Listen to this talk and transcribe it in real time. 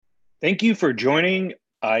Thank you for joining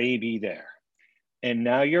IAB There. And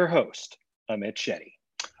now your host, Amit Shetty.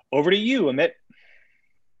 Over to you, Amit.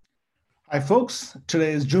 Hi, folks.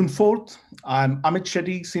 Today is June 4th. I'm Amit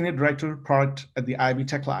Shetty, Senior Director, Product at the IAB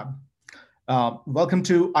Tech Lab. Welcome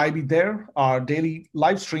to IAB There, our daily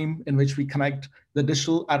live stream in which we connect the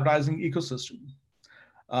digital advertising ecosystem.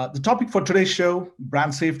 The topic for today's show,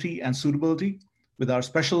 brand safety and suitability, with our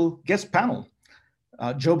special guest panel.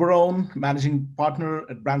 Joe Barone, Managing Partner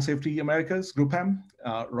at Brand Safety Americas, GroupM,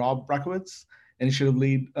 Rob Rakowitz, Initiative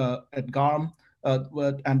Lead at GARM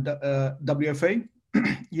and WFA,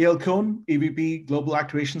 Yale Cohn, EVP Global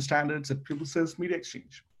Activation Standards at Publicis Media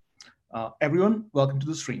Exchange. Everyone, welcome to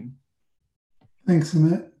the stream. Thanks,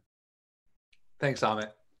 Amit. Thanks, Amit.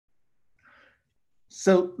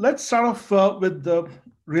 So let's start off with the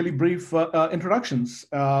really brief introductions.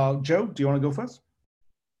 Joe, do you want to go first?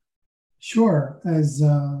 Sure. As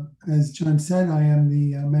John said, I am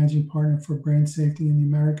the managing partner for brand safety in the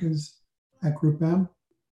Americas at GroupM.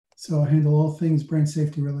 So I handle all things brand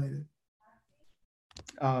safety related.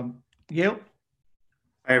 Yale.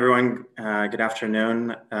 Hi, everyone. Good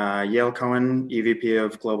afternoon. Yale Cohen, EVP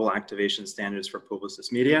of Global Activation Standards for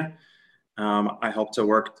Publicis Media. I help to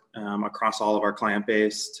work across all of our client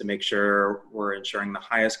base to make sure we're ensuring the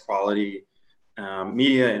highest quality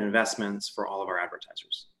media and investments for all of our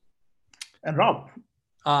advertisers. And Rob.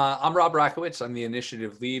 I'm Rob Rakowitz. I'm the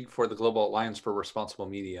initiative lead for the Global Alliance for Responsible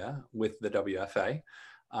Media with the WFA.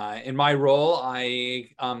 In my role, I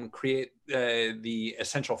create the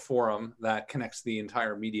essential forum that connects the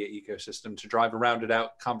entire media ecosystem to drive a rounded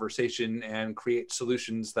out conversation and create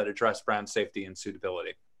solutions that address brand safety and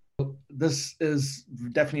suitability. This is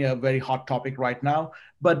definitely a very hot topic right now,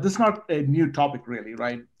 but this is not a new topic really,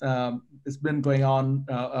 right? It's been going on,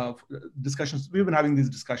 discussions. We've been having these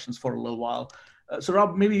discussions for a little while. So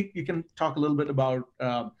Rob, maybe you can talk a little bit about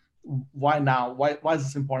why now? Why is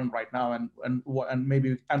this important right now? And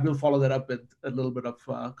we'll follow that up with a little bit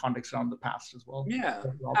of context around the past as well. Yeah,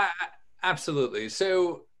 absolutely.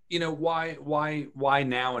 So, you know, why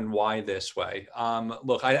now and why this way?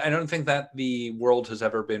 Look, I don't think that the world has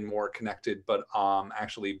ever been more connected, but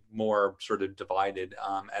actually more sort of divided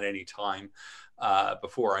at any time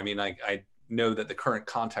before. I mean, I know that the current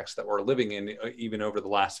context that we're living in, even over the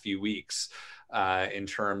last few weeks, in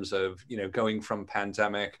terms of, you know, going from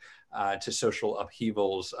pandemic to social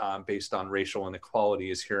upheavals based on racial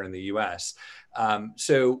inequalities here in the US.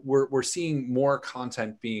 So we're seeing more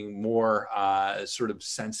content being more sort of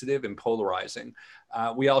sensitive and polarizing.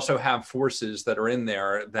 We also have forces that are in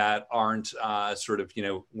there that aren't sort of, you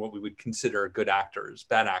know, what we would consider good actors,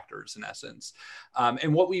 bad actors in essence.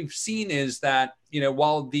 And what we've seen is that, you know,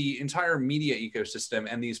 while the entire media ecosystem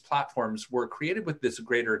and these platforms were created with this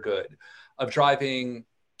greater good of driving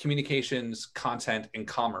communications, content, and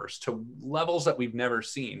commerce to levels that we've never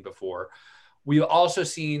seen before, we've also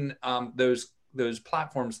seen those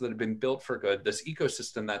platforms that have been built for good, this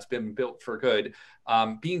ecosystem that's been built for good,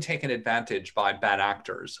 being taken advantage by bad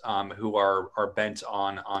actors who are bent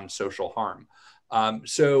on social harm.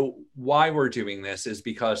 So why we're doing this is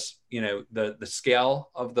because, you know, the scale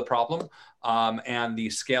of the problem and the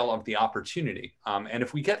scale of the opportunity. And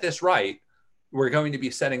if we get this right, we're going to be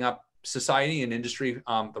setting up society and industry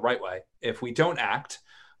the right way. If we don't act,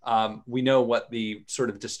 we know what the sort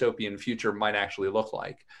of dystopian future might actually look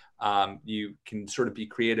like. You can sort of be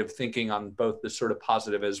creative thinking on both the sort of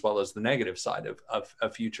positive as well as the negative side of a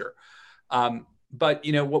future. But,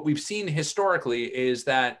 you know, what we've seen historically is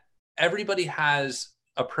that everybody has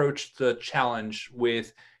approached the challenge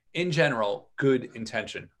with, in general, good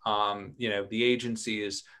intention. You know, the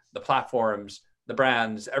agencies, the platforms, the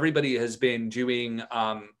brands, everybody has been doing,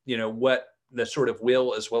 you know, what the sort of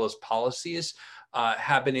will as well as policies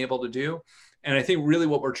have been able to do. And I think really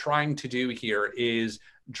what we're trying to do here is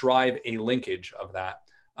drive a linkage of that.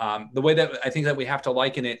 The way that I think that we have to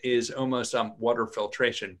liken it is almost water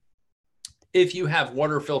filtration. If you have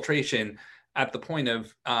water filtration at the point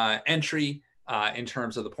of entry, in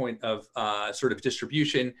terms of the point of sort of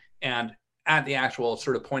distribution, and at the actual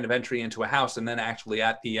sort of point of entry into a house, and then actually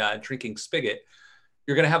at the drinking spigot,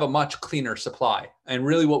 you're going to have a much cleaner supply. And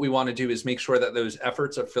really what we want to do is make sure that those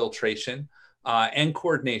efforts of filtration and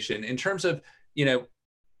coordination in terms of, you know,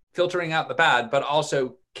 filtering out the bad, but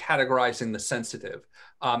also categorizing the sensitive,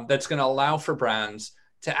 that's going to allow for brands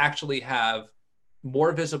to actually have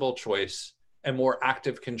more visible choice and more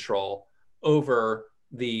active control over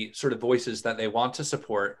the sort of voices that they want to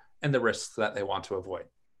support and the risks that they want to avoid.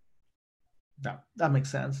 Yeah, that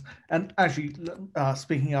makes sense. And actually,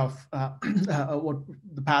 speaking of what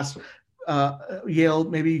the past, Yale,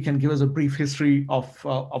 maybe you can give us a brief history of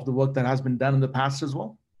the work that has been done in the past as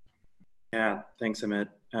well. Yeah, thanks, Amit.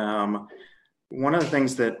 One of the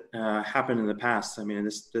things that happened in the past, I mean,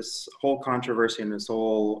 this whole controversy and this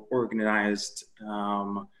whole organized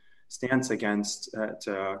stance against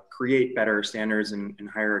to create better standards and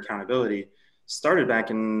higher accountability started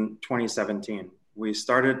back in 2017. We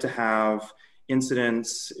started to have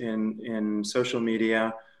incidents in social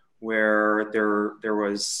media where there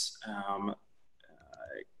was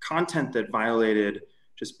content that violated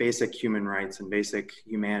just basic human rights and basic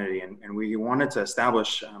humanity. And we wanted to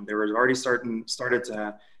establish, there was already started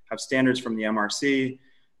to have standards from the MRC.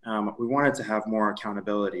 We wanted to have more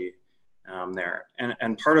accountability there.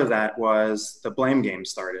 And part of that was the blame game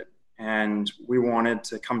started. And we wanted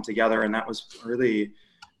to come together, and that was really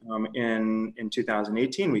in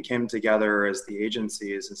 2018, we came together as the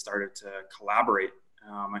agencies and started to collaborate.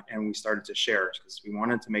 And we started to share because we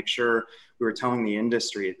wanted to make sure we were telling the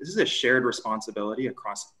industry, this is a shared responsibility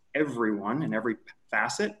across everyone and every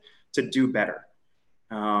facet to do better.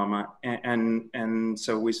 And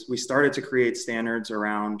so we started to create standards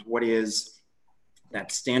around what is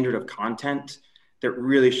that standard of content that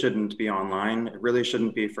really shouldn't be online. It really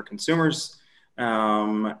shouldn't be for consumers.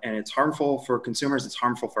 And it's harmful for consumers. It's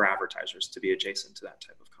harmful for advertisers to be adjacent to that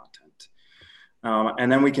type of content.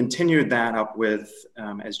 And then we continued that up with,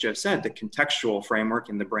 as Joe said, the contextual framework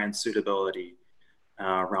in the brand suitability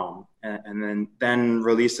realm. And then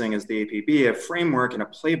releasing as the APB a framework and a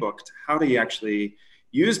playbook to how do you actually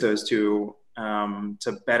use those two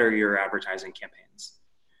to better your advertising campaigns.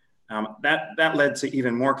 That led to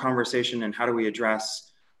even more conversation and how do we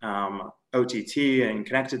address OTT and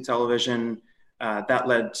connected television. That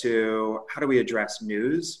led to how do we address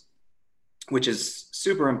news, which is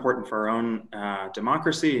super important for our own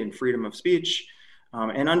democracy and freedom of speech,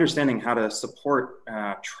 and understanding how to support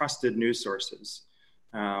trusted news sources.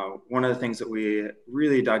 One of the things that we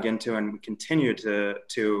really dug into and we continue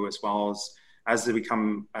to as well as they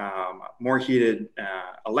become more heated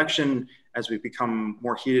election, as we become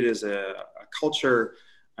more heated as a culture,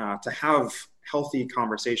 to have healthy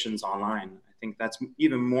conversations online. I think that's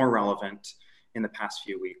even more relevant in the past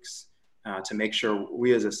few weeks. To make sure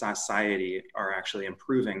we as a society are actually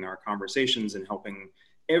improving our conversations and helping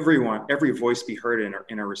every voice be heard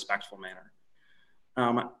in a respectful manner.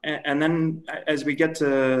 And then as we get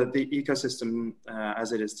to the ecosystem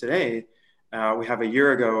as it is today, we have a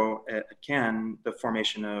year ago at Cannes, the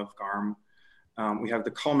formation of GARM. We have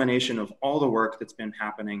the culmination of all the work that's been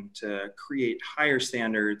happening to create higher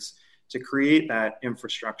standards, to create that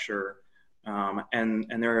infrastructure. And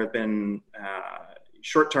there have been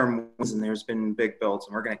short-term wins and there's been big builds,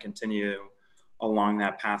 and we're going to continue along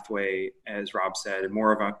that pathway, as Rob said, and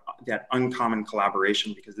more of that uncommon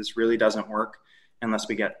collaboration, because this really doesn't work unless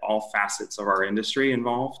we get all facets of our industry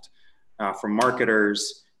involved, from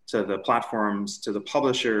marketers to the platforms, to the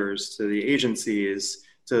publishers, to the agencies,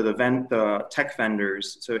 to the tech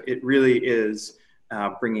vendors. So it really is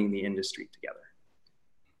bringing the industry together.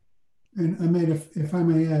 And Amit, if I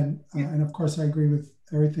may add, and of course I agree with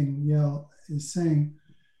everything Yael is saying,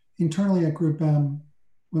 internally at Group M,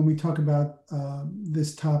 when we talk about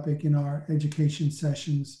this topic in our education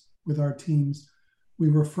sessions with our teams, we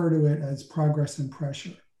refer to it as progress and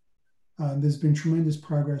pressure. There's been tremendous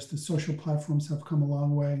progress. The social platforms have come a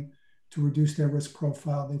long way to reduce their risk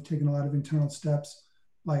profile. They've taken a lot of internal steps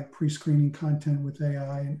like pre-screening content with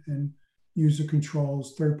AI and user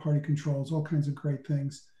controls, third-party controls, all kinds of great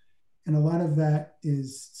things. And a lot of that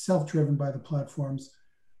is self-driven by the platforms,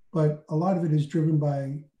 but a lot of it is driven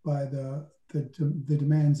by the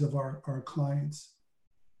demands of our clients.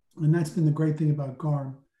 And that's been the great thing about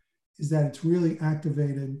GARM, is that it's really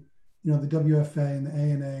activated, the WFA and the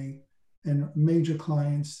ANA and major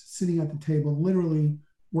clients sitting at the table, literally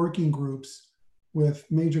working groups with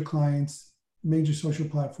major clients, major social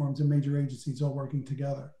platforms, and major agencies all working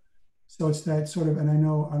together. So it's that sort of, and I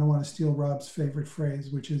know I don't want to steal Rob's favorite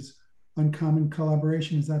phrase, which is uncommon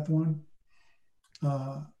collaboration. Is that the one?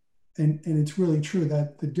 And it's really true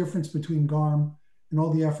that the difference between GARM and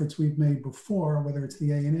all the efforts we've made before, whether it's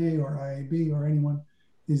the ANA or IAB or anyone,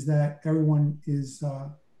 is that everyone is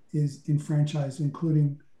enfranchised,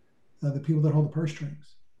 including the people that hold the purse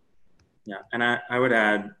strings. Yeah, and I would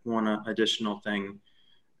add one additional thing.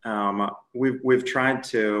 We've tried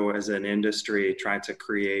to, as an industry, to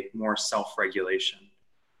create more self-regulation.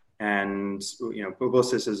 And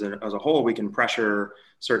Publicis as a whole, we can pressure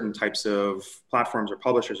certain types of platforms or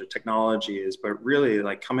publishers or technologies, but really,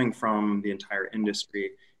 like, coming from the entire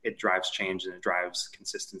industry, it drives change and it drives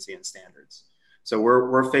consistency and standards. So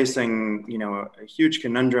we're facing a huge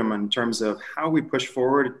conundrum in terms of how we push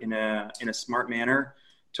forward in a smart manner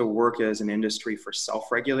to work as an industry for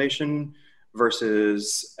self-regulation,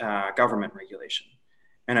 versus government regulation.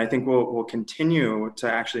 And I think we'll continue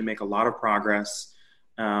to actually make a lot of progress,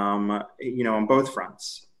 on both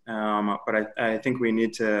fronts. But I think we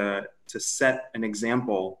need to set an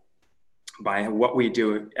example by what we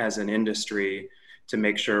do as an industry to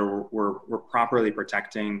make sure we're properly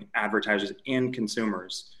protecting advertisers and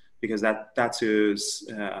consumers, because this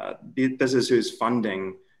is who's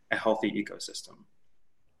funding a healthy ecosystem.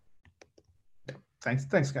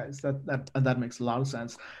 Thanks, guys. That makes a lot of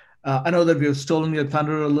sense. I know that we have stolen your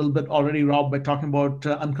thunder a little bit already, Rob, by talking about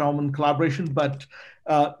Uncommon collaboration, but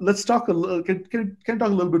let's talk a little. Can talk a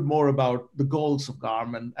little bit more about the goals of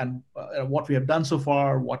GARM and what we have done so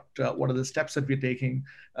far. What are the steps that we're taking?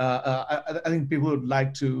 I think people would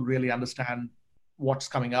like to really understand what's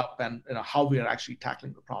coming up and how we are actually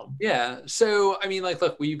tackling the problem. Yeah. So, I mean,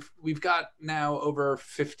 look, we've got now over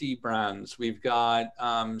 50 brands. We've got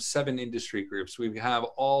 7 industry groups. We have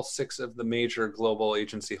all 6 of the major global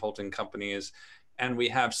agency holding companies, and we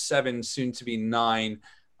have 7, soon to be 9,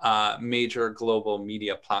 major global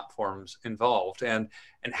media platforms involved. And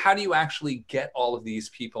how do you actually get all of these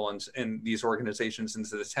people and these organizations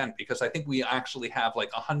into the tent? Because I think we actually have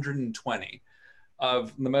like 120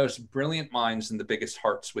 of the most brilliant minds and the biggest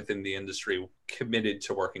hearts within the industry committed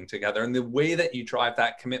to working together. And the way that you drive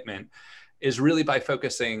that commitment is really by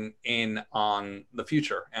focusing in on the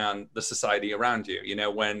future and the society around you.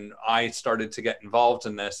 When I started to get involved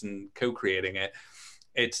in this and co-creating it,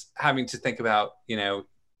 it's having to think about,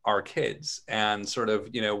 our kids and sort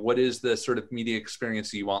of, what is the sort of media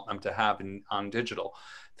experience you want them to have on digital?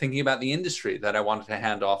 Thinking about the industry that I wanted to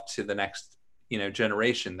hand off to the next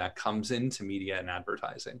generation that comes into media and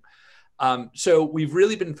advertising. So we've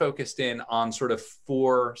really been focused in on sort of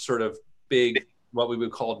 4 sort of big, what we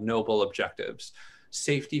would call noble objectives: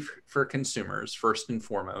 safety for consumers, first and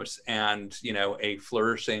foremost, and, a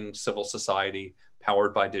flourishing civil society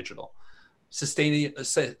powered by digital.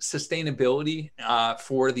 Sustainability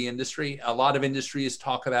for the industry. A lot of industries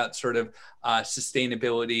talk about sort of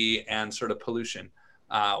sustainability and sort of pollution.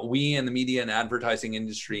 We in the media and advertising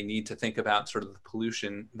industry need to think about sort of the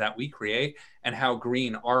pollution that we create and how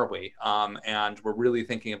green are we? And we're really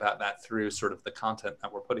thinking about that through sort of the content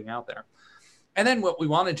that we're putting out there. And then what we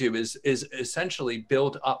want to do is essentially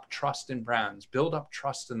build up trust in brands, build up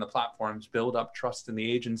trust in the platforms, build up trust in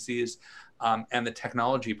the agencies and the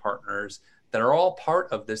technology partners that are all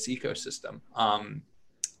part of this ecosystem.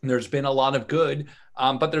 There's been a lot of good,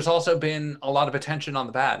 but there's also been a lot of attention on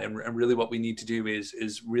the bad. And really what we need to do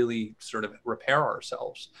is really sort of repair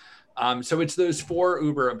ourselves. So it's those 4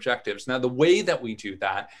 Uber objectives. Now, the way that we do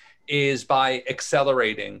that is by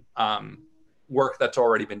accelerating work that's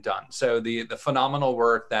already been done. So the phenomenal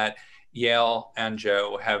work that Yale and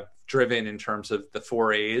Joe have driven in terms of the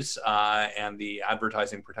 4 A's and the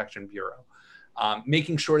Advertising Protection Bureau.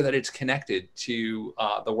 Making sure that it's connected to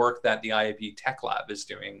the work that the IAB Tech Lab is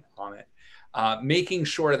doing on it. Making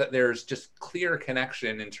sure that there's just clear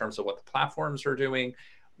connection in terms of what the platforms are doing,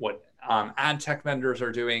 what ad tech vendors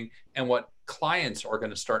are doing, and what clients are going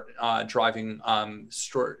to start driving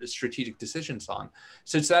strategic decisions on.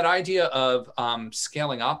 So it's that idea of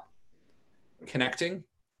scaling up, connecting,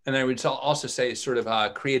 and I would also say sort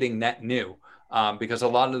of creating net new. Because a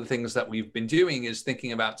lot of the things that we've been doing is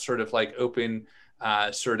thinking about sort of like open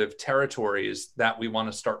sort of territories that we want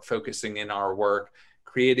to start focusing in our work,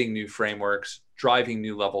 creating new frameworks, driving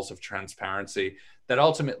new levels of transparency that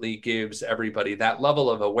ultimately gives everybody that level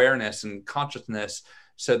of awareness and consciousness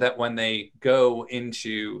so that when they go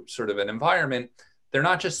into sort of an environment, they're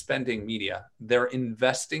not just spending media, they're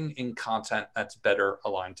investing in content that's better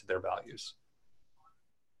aligned to their values.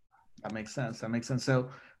 That makes sense. So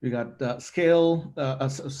we got scale,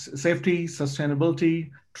 safety, sustainability,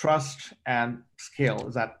 trust, and scale.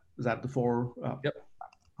 Is that the 4? Yep.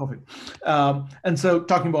 Perfect. And so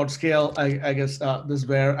talking about scale, I guess this is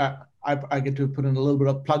where I get to put in a little bit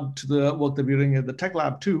of plug to the work that we're doing at the Tech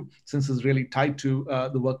Lab too, since it's really tied to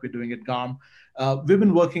the work we're doing at GARM. We've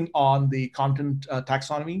been working on the content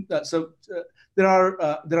taxonomy. There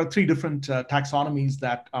are 3 different taxonomies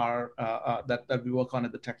that we work on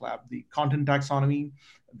at the Tech Lab: the content taxonomy,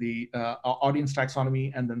 the audience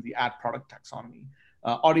taxonomy, and then the ad product taxonomy.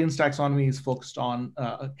 Audience taxonomy is focused on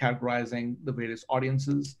categorizing the various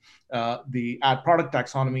audiences. The ad product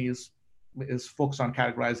taxonomy is focused on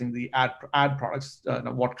categorizing the ad products,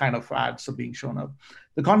 what kind of ads are being shown up.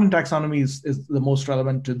 The content taxonomy is the most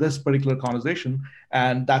relevant to this particular conversation,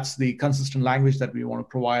 and that's the consistent language that we want to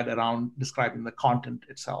provide around describing the content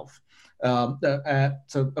itself. So a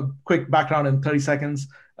quick background in 30 seconds.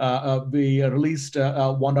 We released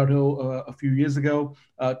 1.0 a few years ago.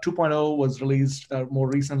 2.0 was released more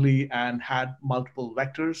recently and had multiple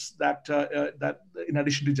vectors that in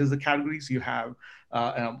addition to just the categories, you have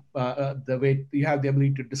the way you have the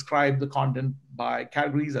ability to describe the content by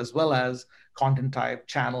categories as well as content type,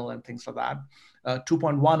 channel, and things like that.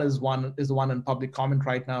 2.1 is the one in public comment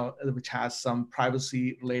right now, which has some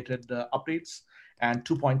privacy related updates. And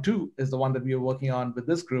 2.2 is the one that we are working on with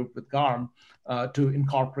this group, with GARM, to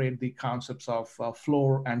incorporate the concepts of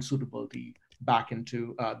floor and suitability back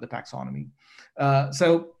into the taxonomy.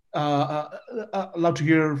 I'd love to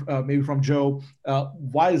hear maybe from Joe,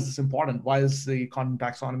 why is this important? Why is the content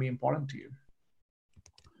taxonomy important to you?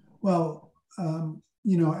 Well,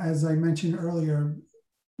 as I mentioned earlier,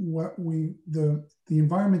 the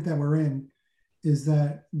environment that we're in is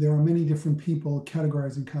that there are many different people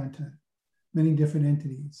categorizing content, many different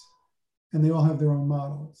entities, and they all have their own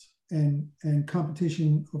models. And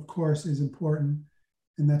competition, of course, is important,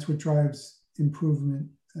 and that's what drives improvement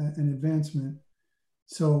and advancement.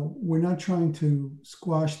 So we're not trying to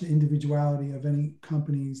squash the individuality of any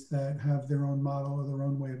companies that have their own model or their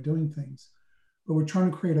own way of doing things, but we're trying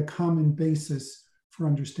to create a common basis for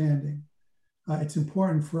understanding. It's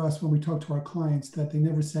important for us when we talk to our clients that they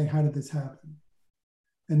never say, how did this happen?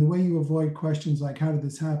 And the way you avoid questions like, how did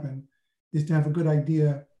this happen, is to have a good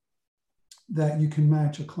idea that you can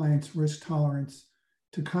match a client's risk tolerance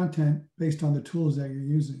to content based on the tools that you're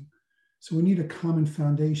using. So we need a common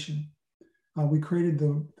foundation. We created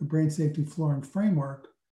the brand safety floor and framework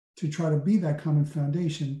to try to be that common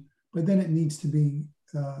foundation, but then it needs to be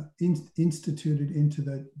instituted into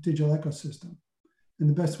the digital ecosystem. And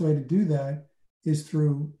the best way to do that is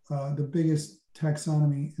through the biggest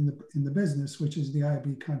taxonomy in the business, which is the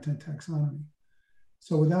IAB content taxonomy.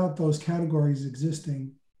 So without those categories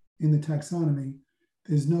existing in the taxonomy,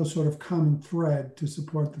 there's no sort of common thread to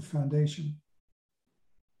support the foundation.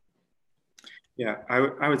 Yeah,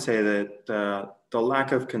 I would say that the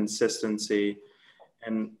lack of consistency,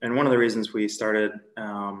 and one of the reasons we started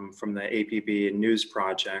from the APB News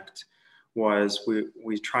Project was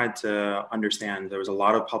we tried to understand there was a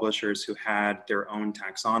lot of publishers who had their own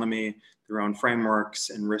taxonomy, their own frameworks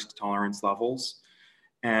and risk tolerance levels.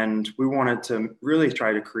 And we wanted to really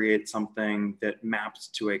try to create something that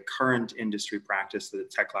mapped to a current industry practice that the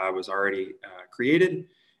Tech Lab was already created,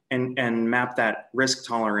 and map that risk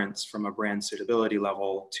tolerance from a brand suitability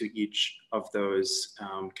level to each of those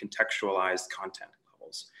contextualized content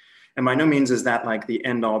levels. And by no means is that like the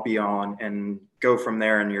end all be all and go from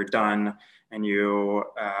there and you're done and you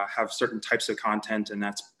have certain types of content and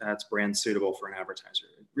that's brand suitable for an advertiser.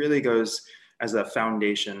 It really goes as a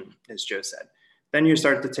foundation, as Joe said. Then you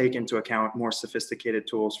start to take into account more sophisticated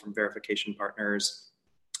tools from verification partners.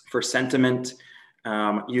 For sentiment,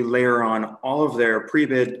 you layer on all of their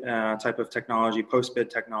pre-bid type of technology, post-bid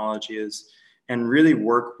technologies, and really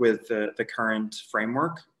work with the current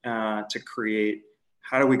framework to create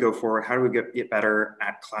how do we go forward? How do we get better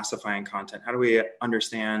at classifying content? How do we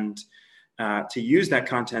understand to use that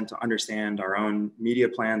content to understand our own media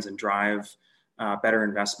plans and drive better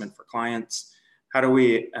investment for clients? How do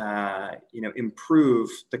we improve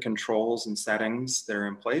the controls and settings that are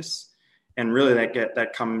in place? And really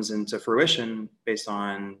that comes into fruition based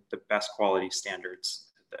on the best quality standards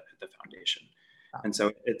at the foundation. And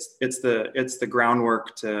so it's the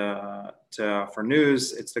groundwork for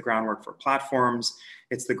news, it's the groundwork for platforms,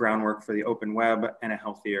 it's the groundwork for the open web and a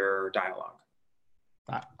healthier dialogue.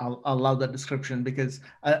 I love that description, because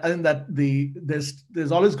I think that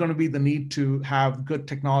there's always going to be the need to have good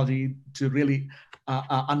technology to really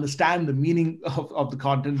understand the meaning of the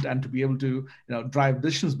content and to be able to drive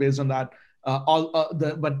decisions based on that.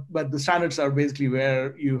 But the standards are basically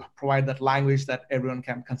where you provide that language that everyone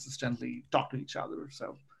can consistently talk to each other.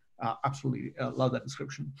 So absolutely love that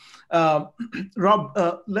description.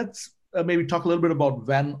 Rob, let's maybe talk a little bit about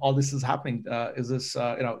when all this is happening. Is this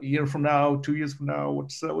a year from now, 2 years from now?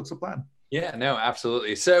 What's the plan? Yeah, no,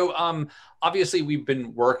 absolutely. So obviously we've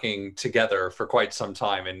been working together for quite some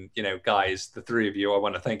time. And, guys, the three of you, I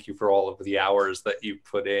want to thank you for all of the hours that you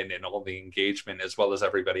put in and all the engagement, as well as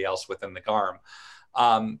everybody else within the GARM.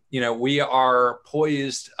 We are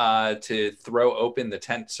poised to throw open the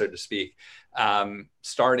tent, so to speak,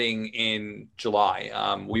 starting in July.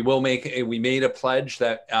 We made a pledge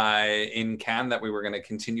that in Cannes that we were going to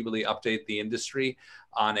continually update the industry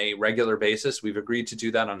on a regular basis. We've agreed to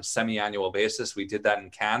do that on a semi-annual basis. We did that in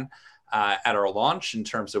Cannes at our launch in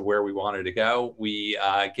terms of where we wanted to go. We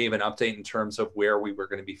gave an update in terms of where we were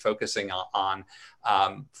going to be focusing on,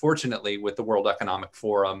 fortunately, with the World Economic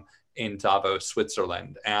Forum in Davos,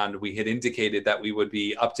 Switzerland. And we had indicated that we would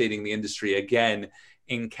be updating the industry again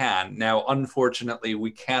in Cannes. Now, unfortunately,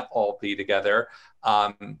 we can't all be together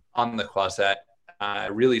on the Croisette,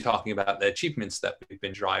 really talking about the achievements that we've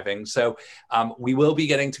been driving. So we will be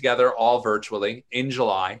getting together all virtually in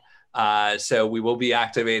July. So we will be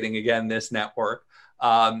activating again this network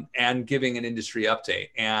and giving an industry update.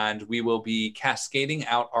 And we will be cascading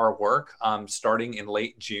out our work starting in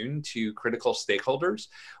late June to critical stakeholders.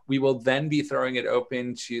 We will then be throwing it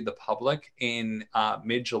open to the public in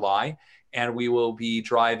mid-July. And we will be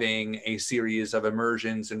driving a series of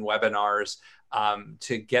immersions and webinars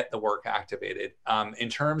to get the work activated. In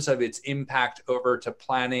terms of its impact over to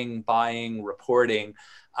planning, buying, reporting,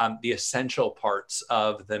 the essential parts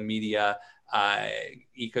of the media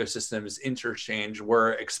ecosystems interchange,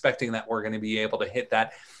 we're expecting that we're going to be able to hit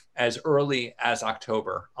that as early as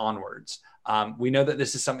October onwards. We know that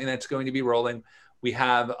this is something that's going to be rolling. We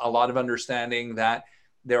have a lot of understanding that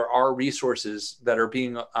there are resources that are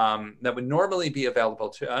being, that would normally be available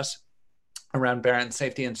to us around brand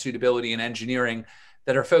safety and suitability and engineering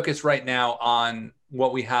that are focused right now on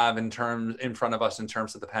what we have in front of us in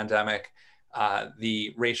terms of the pandemic,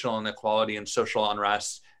 the racial inequality and social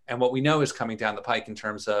unrest, and what we know is coming down the pike in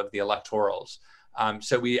terms of the electorals.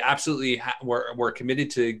 So we absolutely, we're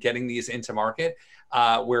committed to getting these into market.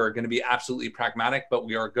 We're going to be absolutely pragmatic, but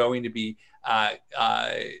we are going to be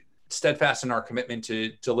steadfast in our commitment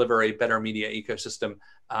to deliver a better media ecosystem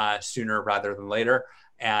sooner rather than later.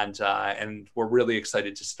 And we're really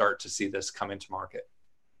excited to start to see this come into market.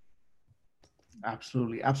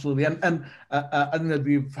 Absolutely, absolutely. And I think that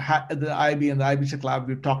we've had the IAB and the IAB Tech Lab,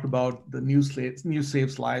 we've talked about the New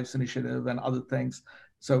Saves Lives initiative and other things.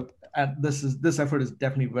 So this effort is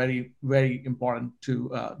definitely very, very important to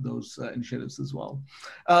those initiatives as well.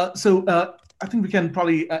 So I think we can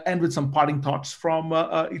probably end with some parting thoughts from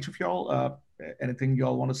each of y'all. Anything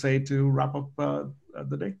y'all want to say to wrap up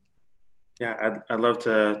the day? Yeah, I'd love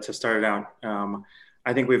to start it out.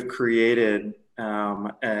 I think we've created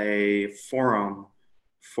a forum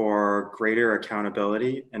for greater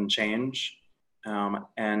accountability and change.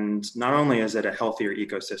 And not only is it a healthier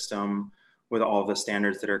ecosystem with all the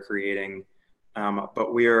standards that are creating,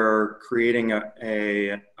 but we are creating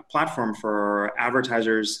a platform for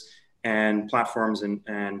advertisers and platforms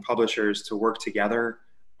and publishers to work together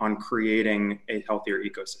on creating a healthier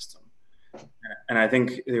ecosystem. And I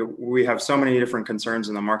think we have so many different concerns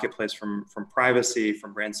in the marketplace, from privacy,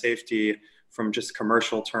 from brand safety, from just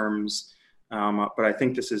commercial terms. But I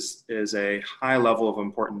think this is a high level of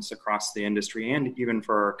importance across the industry and even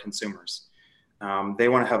for our consumers. They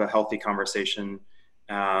want to have a healthy conversation.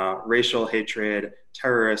 Racial hatred,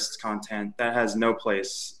 terrorist content, that has no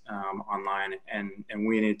place online, and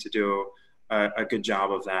we need to do a good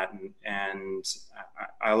job of that. And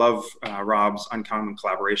I love Rob's Uncommon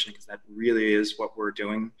Collaboration, because that really is what we're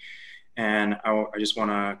doing. And I just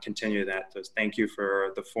want to continue that. So thank you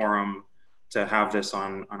for the forum to have this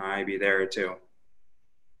on IAB there too.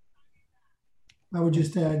 I would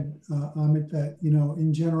just add, Amit, that,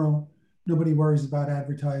 in general, nobody worries about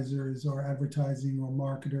advertisers or advertising or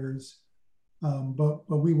marketers, but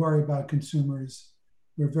we worry about consumers.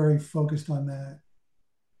 We're very focused on that.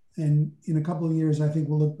 And in a couple of years, I think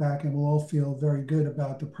we'll look back and we'll all feel very good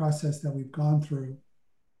about the process that we've gone through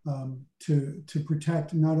to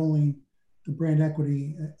protect not only the brand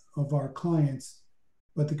equity of our clients,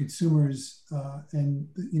 but the consumers and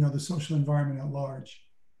the social environment at large.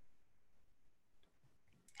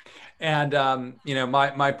 And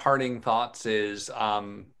my parting thoughts is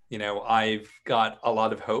I've got a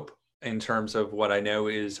lot of hope in terms of what I know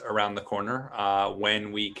is around the corner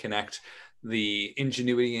when we connect the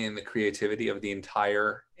ingenuity and the creativity of the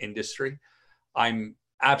entire industry. I'm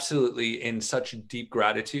absolutely in such deep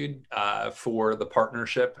gratitude for the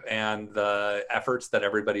partnership and the efforts that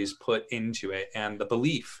everybody's put into it, and the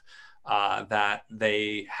belief that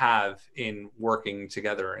they have in working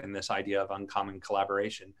together in this idea of uncommon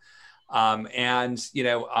collaboration.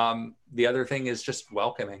 The other thing is just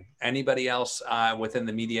welcoming anybody else within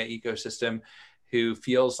the media ecosystem who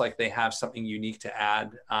feels like they have something unique to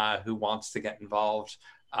add, who wants to get involved.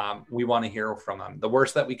 We want to hear from them. The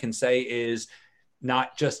worst that we can say is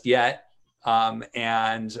not just yet,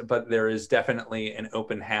 but there is definitely an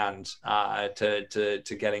open hand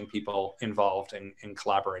to getting people involved in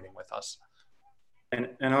collaborating with us. And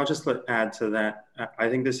I'll just add to that. I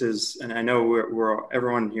think this is, and I know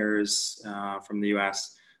everyone here is from the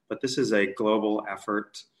US, but this is a global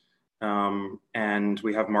effort. And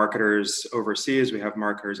we have marketers overseas, we have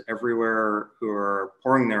marketers everywhere who are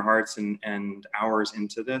pouring their hearts and hours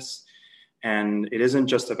into this. And it isn't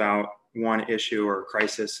just about one issue or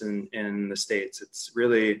crisis in the States. It's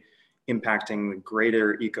really impacting the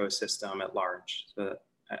greater ecosystem at large. So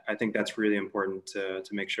I think that's really important to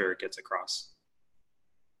make sure it gets across.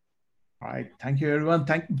 All right, thank you, everyone.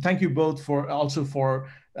 Thank you both for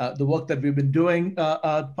the work that we've been doing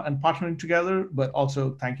and partnering together, but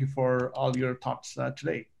also thank you for all your thoughts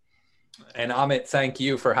today. And Amit, thank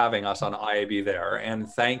you for having us on IAB There, and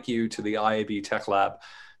thank you to the IAB Tech Lab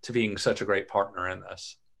to being such a great partner in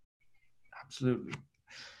this. Absolutely.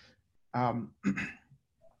 All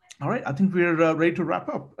right, I think we're ready to wrap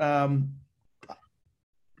up.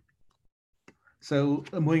 So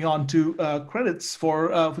moving on to credits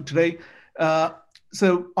for today.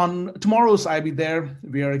 So on tomorrow's IAB There,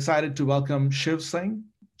 we are excited to welcome Shiv Singh,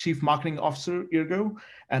 Chief Marketing Officer, Eargo,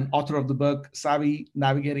 and author of the book, Savvy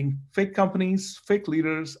Navigating Fake Companies, Fake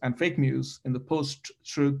Leaders, and Fake News in the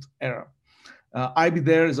Post-Truth Era. IAB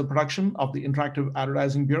There is a production of the Interactive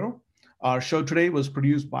Advertising Bureau. Our show today was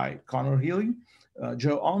produced by Connor Healy,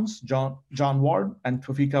 Joe Ons, John Ward, and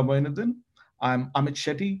Tawfiqa Moinuddin. I'm Amit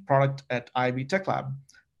Shetty, product at IAB Tech Lab.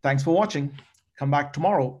 Thanks for watching. Come back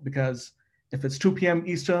tomorrow, because if it's 2 p.m.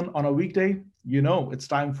 Eastern on a weekday, you know it's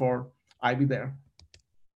time for IAB There.